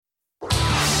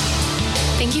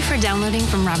Thank you for downloading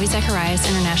from Zacharias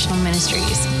International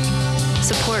Ministries.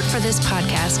 Support for this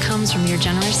podcast comes from your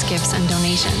generous gifts and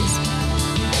donations.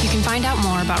 You can find out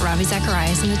more about Ravi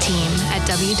Zacharias and the team at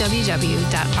www.rzim.org.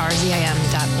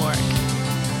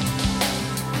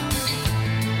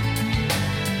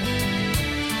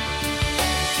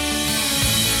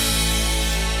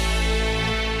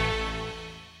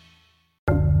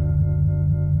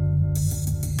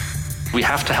 We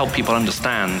have to help people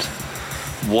understand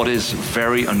what is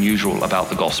very unusual about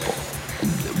the gospel.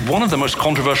 One of the most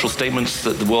controversial statements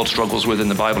that the world struggles with in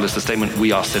the Bible is the statement,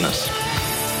 we are sinners.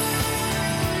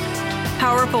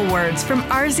 Powerful words from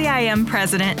RZIM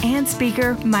President and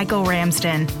Speaker Michael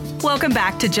Ramsden. Welcome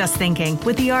back to Just Thinking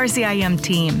with the RZIM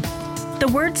team. The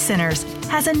word sinners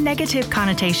has a negative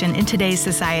connotation in today's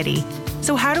society.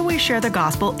 So how do we share the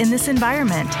gospel in this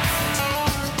environment?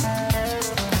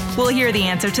 We'll hear the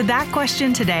answer to that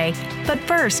question today, but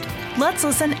first, let's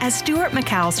listen as Stuart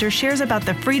McAllister shares about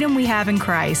the freedom we have in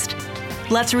Christ.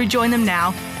 Let's rejoin them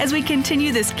now as we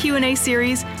continue this Q&A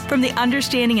series from the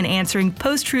Understanding and Answering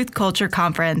Post-Truth Culture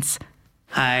Conference.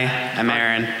 Hi, I'm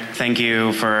Aaron. Thank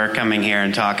you for coming here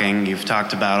and talking. You've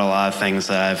talked about a lot of things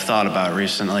that I've thought about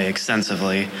recently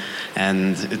extensively,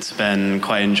 and it's been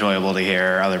quite enjoyable to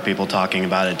hear other people talking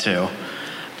about it too.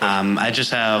 I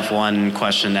just have one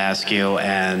question to ask you,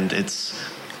 and it's,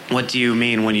 what do you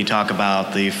mean when you talk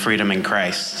about the freedom in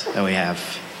Christ that we have?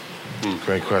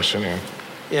 Great question, Aaron.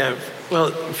 Yeah,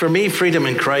 well, for me, freedom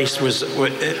in Christ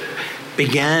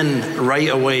began right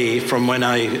away from when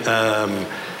I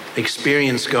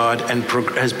experienced God and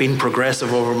has been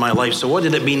progressive over my life. So what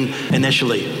did it mean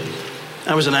initially?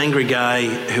 I was an angry guy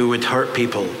who would hurt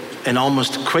people, and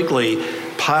almost quickly,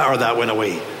 part of that went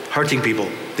away. Hurting people.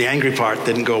 The angry part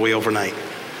didn't go away overnight.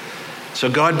 So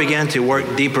God began to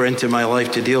work deeper into my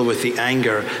life to deal with the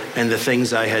anger and the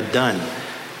things I had done.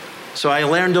 So I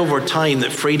learned over time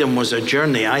that freedom was a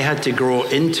journey. I had to grow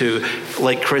into,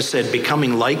 like Chris said,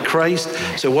 becoming like Christ.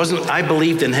 So it wasn't, I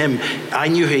believed in him. I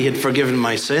knew he had forgiven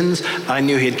my sins. I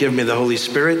knew he had given me the Holy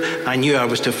Spirit. I knew I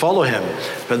was to follow him.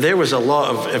 But there was a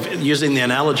lot of using the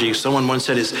analogy, someone once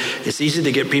said it's easy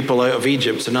to get people out of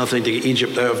Egypt. It's another thing to get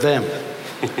Egypt out of them.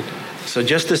 So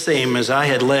just the same as I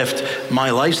had left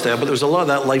my lifestyle, but there was a lot of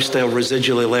that lifestyle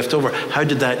residually left over. How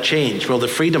did that change? Well, the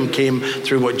freedom came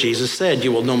through what Jesus said.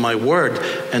 You will know my word,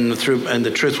 and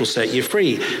the truth will set you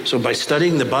free. So by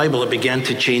studying the Bible, it began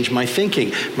to change my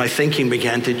thinking. My thinking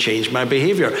began to change my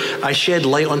behavior. I shed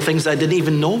light on things I didn't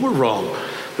even know were wrong.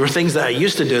 There were things that I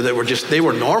used to do that were they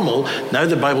were normal. Now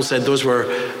the Bible said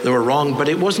they were wrong, but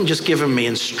it wasn't just giving me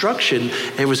instruction,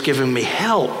 it was giving me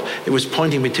help. It was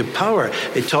pointing me to power.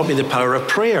 It taught me the power of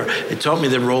prayer. It taught me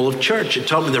the role of church. It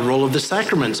taught me the role of the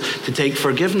sacraments, to take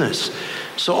forgiveness.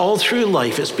 So all through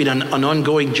life, it's been an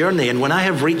ongoing journey. And when I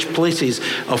have reached places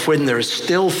of when there are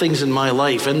still things in my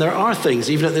life, and there are things,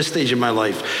 even at this stage in my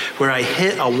life, where I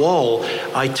hit a wall,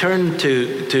 I turn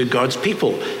to God's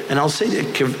people. And I'll say,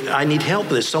 I need help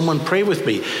with this. Someone pray with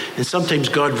me. And sometimes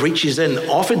God reaches in,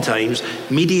 oftentimes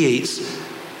mediates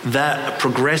that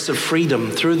progressive freedom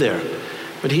through there.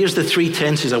 But here's the three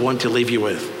tenses I want to leave you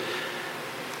with.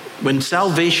 When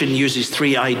salvation uses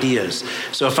three ideas.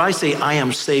 So if I say I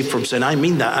am saved from sin, I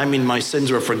mean that. I mean my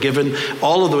sins were forgiven.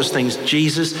 All of those things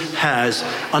Jesus has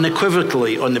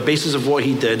unequivocally, on the basis of what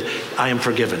he did, I am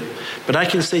forgiven. But I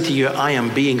can say to you, I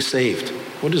am being saved.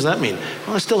 What does that mean?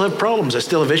 Well, I still have problems. I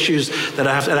still have issues that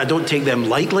I have, and I don't take them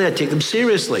lightly. I take them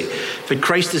seriously. But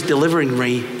Christ is delivering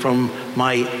me from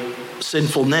my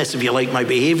sinfulness, if you like, my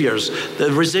behaviors,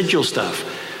 the residual stuff.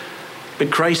 But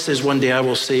Christ says, one day I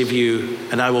will save you,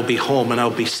 and I will be home, and I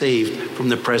will be saved from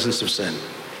the presence of sin.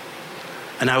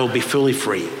 And I will be fully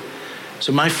free.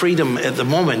 So my freedom at the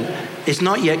moment is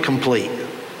not yet complete.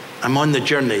 I'm on the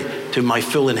journey to my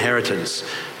full inheritance,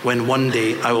 when one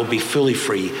day I will be fully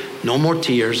free. No more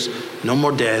tears, no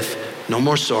more death, no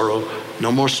more sorrow,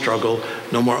 no more struggle,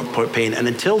 no more pain. And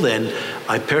until then,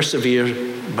 I persevere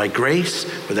by grace,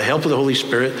 with the help of the Holy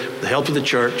Spirit, with the help of the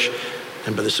church,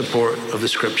 and by the support of the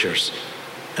scriptures.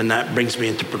 And that brings me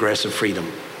into progressive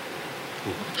freedom.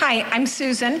 Hi, I'm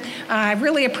Susan. I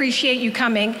really appreciate you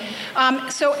coming.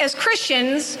 So as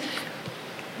Christians,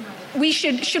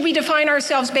 should we define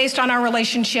ourselves based on our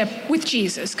relationship with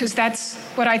Jesus? Because that's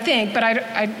what I think, but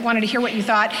I wanted to hear what you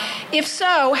thought. If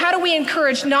so, how do we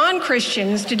encourage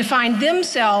non-Christians to define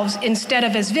themselves instead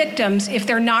of as victims if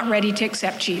they're not ready to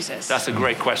accept Jesus? That's a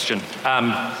great question.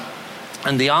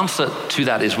 And the answer to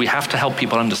that is we have to help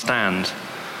people understand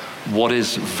what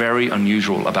is very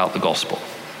unusual about the gospel.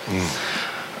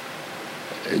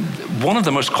 One of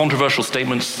the most controversial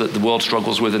statements that the world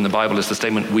struggles with in the Bible is the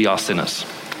statement, we are sinners.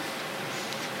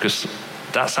 Because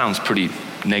That sounds pretty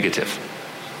negative.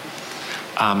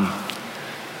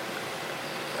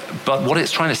 But what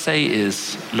it's trying to say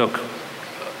is, look,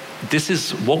 this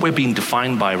is what we're being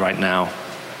defined by right now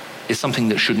is something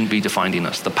that shouldn't be defining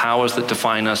us. The powers that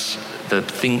define us,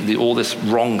 all this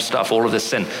wrong stuff, all of this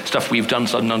sin, stuff we've done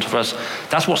unto us,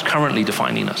 that's what's currently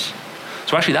defining us.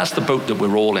 So actually that's the boat that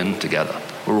we're all in together.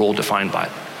 We're all defined by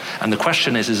it. And the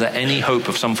question is there any hope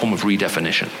of some form of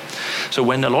redefinition? So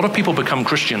when a lot of people become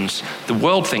Christians, the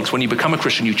world thinks when you become a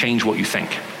Christian, you change what you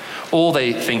think. Or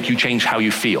they think you change how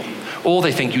you feel. Or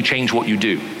they think you change what you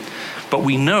do. But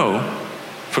we know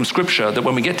from Scripture that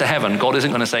when we get to heaven, God isn't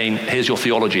going to say, here's your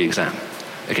theology exam.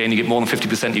 Okay, and you get more than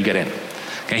 50%, you get in.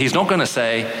 Okay, he's not going to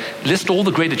say, list all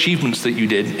the great achievements that you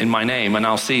did in my name and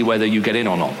I'll see whether you get in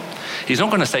or not. He's not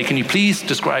going to say, can you please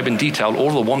describe in detail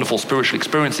all the wonderful spiritual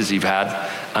experiences you've had,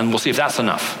 and we'll see if that's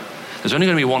enough. There's only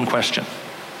going to be one question.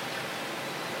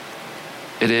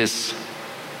 It is,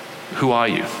 who are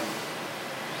you?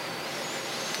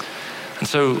 And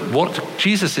so what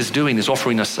Jesus is doing is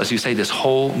offering us, as you say, this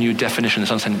whole new definition, this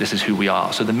understanding this is who we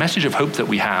are. So the message of hope that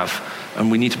we have,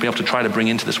 and we need to be able to try to bring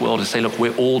into this world, is say, look,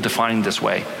 we're all defined this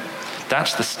way.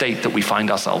 That's the state that we find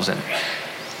ourselves in.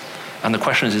 And the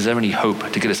question is there any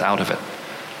hope to get us out of it?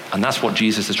 And that's what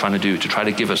Jesus is trying to do, to try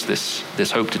to give us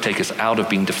this hope to take us out of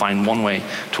being defined one way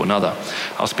to another.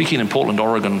 I was speaking in Portland,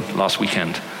 Oregon last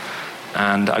weekend,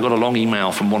 and I got a long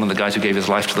email from one of the guys who gave his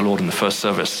life to the Lord in the first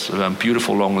service, a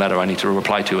beautiful long letter I need to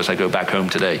reply to as I go back home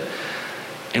today,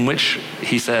 in which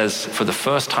he says, for the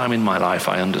first time in my life,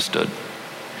 I understood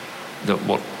that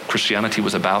what Christianity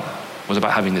was about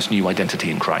having this new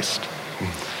identity in Christ.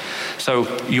 So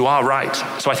you are right.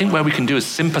 So I think where we can do is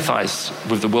sympathize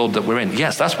with the world that we're in.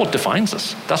 Yes, that's what defines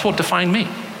us. That's what defined me.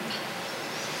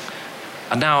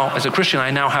 And now, as a Christian, I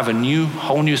now have a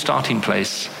whole new starting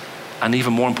place, and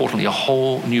even more importantly, a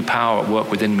whole new power at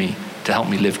work within me to help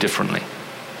me live differently.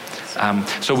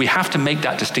 So we have to make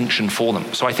that distinction for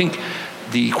them. So I think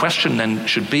the question then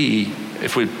should be,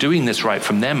 if we're doing this right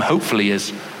from them, hopefully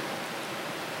is,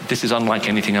 this is unlike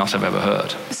anything else I've ever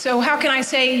heard. So how can I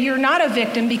say you're not a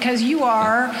victim because you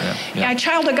are? A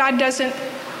child of God doesn't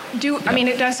do, I mean,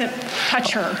 it doesn't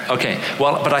touch her. Okay,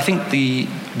 well, but I think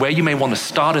where you may want to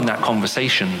start in that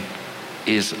conversation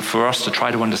is for us to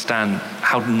try to understand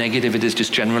how negative it is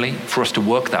just generally for us to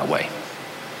work that way.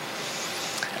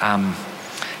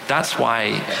 That's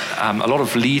why a lot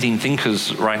of leading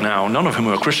thinkers right now, none of whom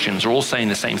are Christians, are all saying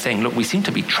the same thing. Look, we seem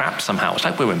to be trapped somehow. It's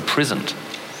like we're imprisoned.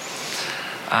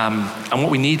 And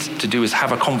what we need to do is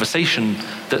have a conversation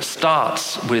that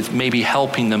starts with maybe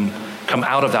helping them come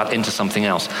out of that into something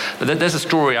else. There's a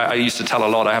story I used to tell a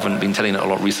lot. I haven't been telling it a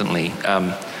lot recently.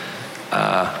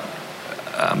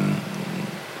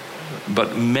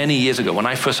 But many years ago, when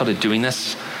I first started doing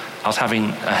this, I was having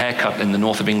a haircut in the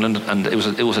north of England, and it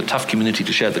was a tough community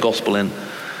to share the gospel in.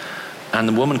 And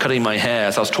the woman cutting my hair,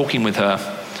 as I was talking with her,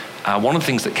 one of the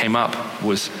things that came up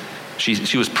was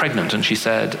she was pregnant, and she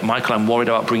said, Michael, I'm worried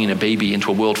about bringing a baby into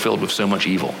a world filled with so much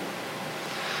evil.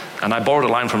 And I borrowed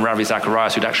a line from Ravi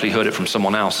Zacharias, who'd actually heard it from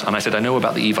someone else. And I said, I know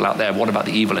about the evil out there. What about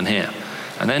the evil in here?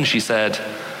 And then she said,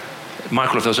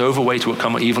 Michael, if there's overweight to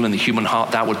become evil in the human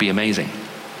heart, that would be amazing.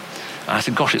 And I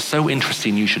said, gosh, it's so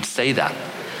interesting you should say that.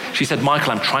 She said,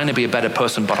 Michael, I'm trying to be a better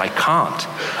person, but I can't.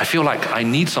 I feel like I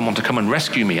need someone to come and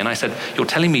rescue me. And I said, you're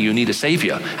telling me you need a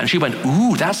savior? And she went,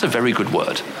 ooh, that's a very good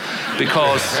word.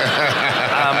 Because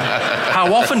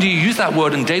how often do you use that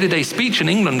word in day-to-day speech in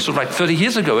England, sort of like 30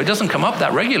 years ago? It doesn't come up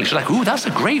that regularly. She's like, ooh, that's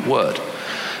a great word.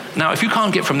 Now, if you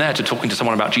can't get from there to talking to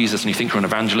someone about Jesus and you think you're an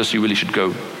evangelist, you really should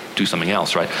go do something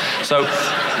else, right? So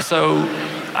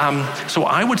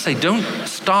I would say don't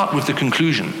start with the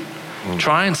conclusion.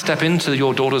 Try and step into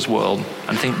your daughter's world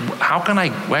and think,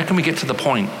 where can we get to the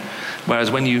point? Whereas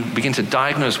when you begin to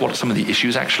diagnose what some of the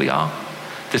issues actually are,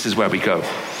 this is where we go.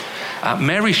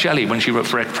 Mary Shelley, when she wrote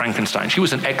Frankenstein, she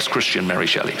was an ex-Christian, Mary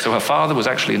Shelley. So her father was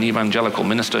actually an evangelical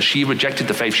minister. She rejected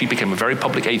the faith. She became a very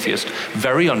public atheist,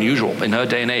 very unusual in her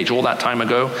day and age. All that time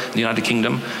ago in the United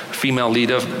Kingdom, female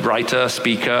leader, writer,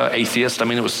 speaker, atheist. I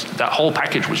mean, that whole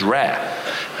package was rare.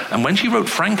 And when she wrote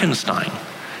Frankenstein,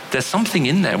 there's something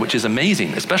in there which is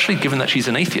amazing, especially given that she's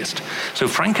an atheist. So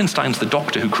Frankenstein's the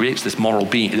doctor who creates this moral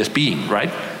being, right?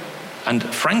 And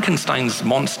Frankenstein's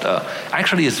monster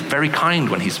actually is very kind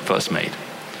when he's first made.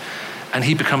 And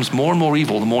he becomes more and more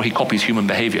evil the more he copies human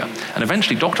behavior. And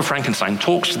eventually Dr. Frankenstein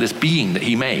talks to this being that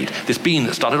he made, this being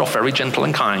that started off very gentle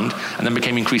and kind and then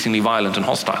became increasingly violent and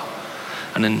hostile.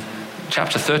 And in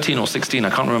chapter 13 or 16, I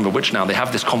can't remember which now, they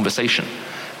have this conversation.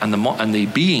 And the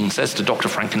being says to Dr.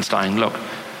 Frankenstein, look,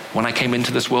 When I came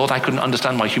into this world, I couldn't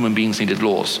understand why human beings needed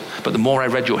laws. But the more I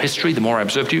read your history, the more I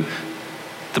observed you,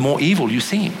 the more evil you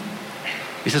seem.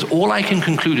 He says, all I can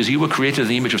conclude is you were created in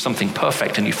the image of something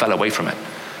perfect and you fell away from it.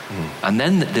 And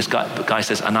then this guy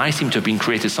says, and I seem to have been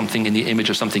created something in the image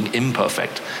of something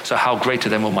imperfect. So how greater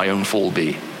then will my own fall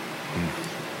be?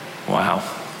 Wow.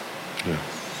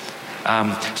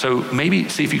 Yeah. So maybe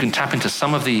see if you can tap into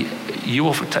some of the,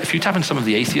 if you tap into some of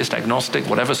the atheist, agnostic,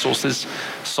 whatever sources,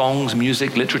 songs,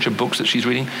 music, literature, books that she's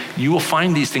reading, you will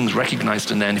find these things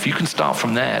recognized in there. And if you can start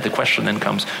from there, the question then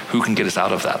comes, who can get us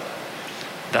out of that?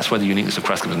 That's where the uniqueness of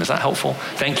Christ comes in. Is that helpful?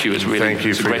 Thank you. Thank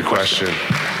you for your question.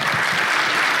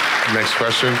 Next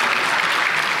question.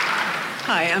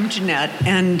 Hi, I'm Jeanette,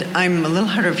 and I'm a little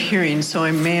hard of hearing, so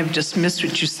I may have just missed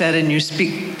what you said, and you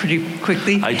speak pretty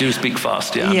quickly. I do speak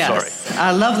fast, yeah, yes. I'm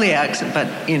sorry. Lovely accent, but,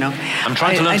 I'm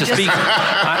trying to learn to speak.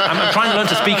 I'm trying to learn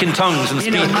to speak in tongues, and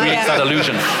speed creates that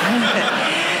illusion.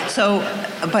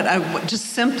 But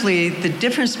just simply the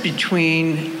difference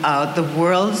between the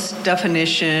world's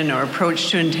definition or approach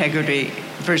to integrity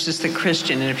versus the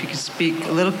Christian, and if you could speak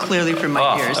a little clearly from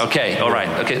my ears. Okay, all right.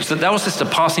 Okay, so that was just a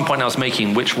passing point I was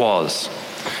making, which was,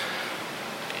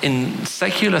 in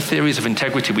secular theories of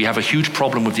integrity, we have a huge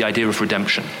problem with the idea of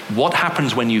redemption. What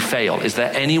happens when you fail? Is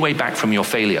there any way back from your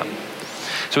failure?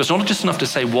 So it's not just enough to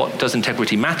say, what does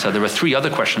integrity matter? There are 3 other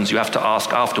questions you have to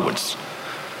ask afterwards.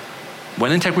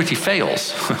 When integrity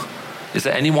fails, is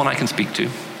there anyone I can speak to?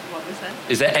 What was that?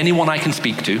 Is there anyone I can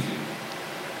speak to?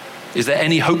 Is there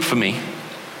any hope for me?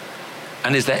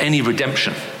 And is there any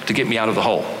redemption to get me out of the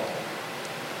hole?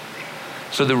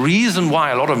 So the reason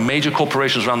why a lot of major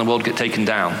corporations around the world get taken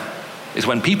down is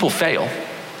when people fail,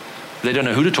 they don't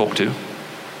know who to talk to,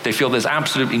 they feel there's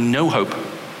absolutely no hope,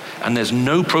 and there's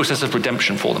no process of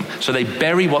redemption for them. So they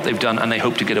bury what they've done and they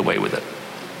hope to get away with it.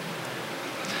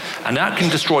 And that can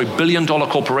destroy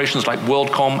billion-dollar corporations like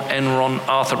WorldCom, Enron,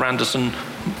 Arthur Andersen,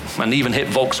 and even hit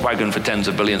Volkswagen for tens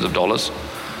of billions of dollars.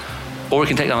 Or it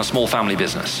can take down a small family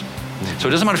business. So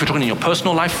it doesn't matter if you're talking in your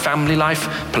personal life, family life,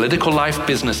 political life,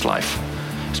 business life.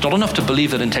 It's not enough to believe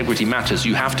that integrity matters.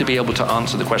 You have to be able to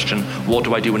answer the question, what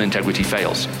do I do when integrity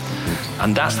fails?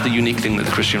 And that's the unique thing that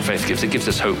the Christian faith gives. It gives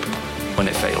us hope when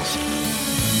it fails.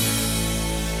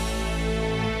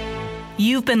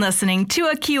 You've been listening to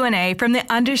a Q&A from the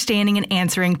Understanding and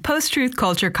Answering Post-Truth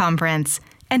Culture Conference.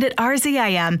 And at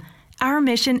RZIM, our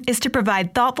mission is to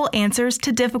provide thoughtful answers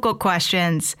to difficult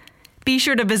questions. Be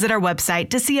sure to visit our website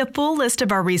to see a full list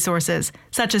of our resources,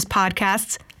 such as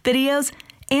podcasts, videos,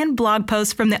 and blog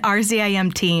posts from the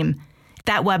RZIM team.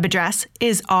 That web address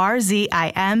is rzim.org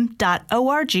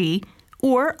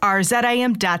or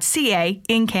rzim.ca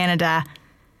in Canada.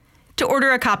 To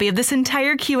order a copy of this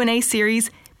entire Q&A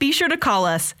series, be sure to call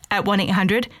us at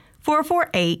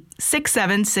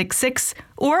 1-800-448-6766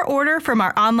 or order from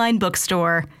our online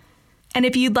bookstore. And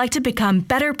if you'd like to become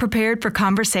better prepared for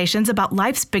conversations about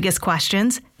life's biggest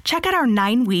questions, check out our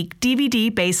 9-week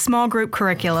DVD-based small group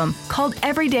curriculum called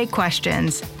Everyday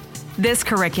Questions. This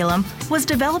curriculum was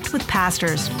developed with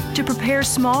pastors to prepare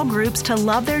small groups to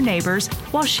love their neighbors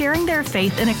while sharing their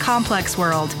faith in a complex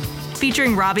world.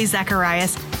 Featuring Ravi,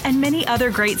 Zacharias, and many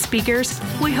other great speakers,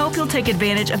 we hope you'll take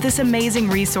advantage of this amazing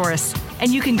resource.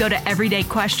 And you can go to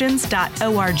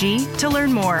everydayquestions.org to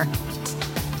learn more.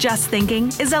 Just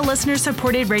Thinking is a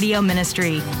listener-supported radio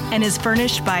ministry and is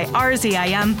furnished by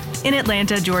RZIM in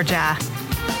Atlanta, Georgia.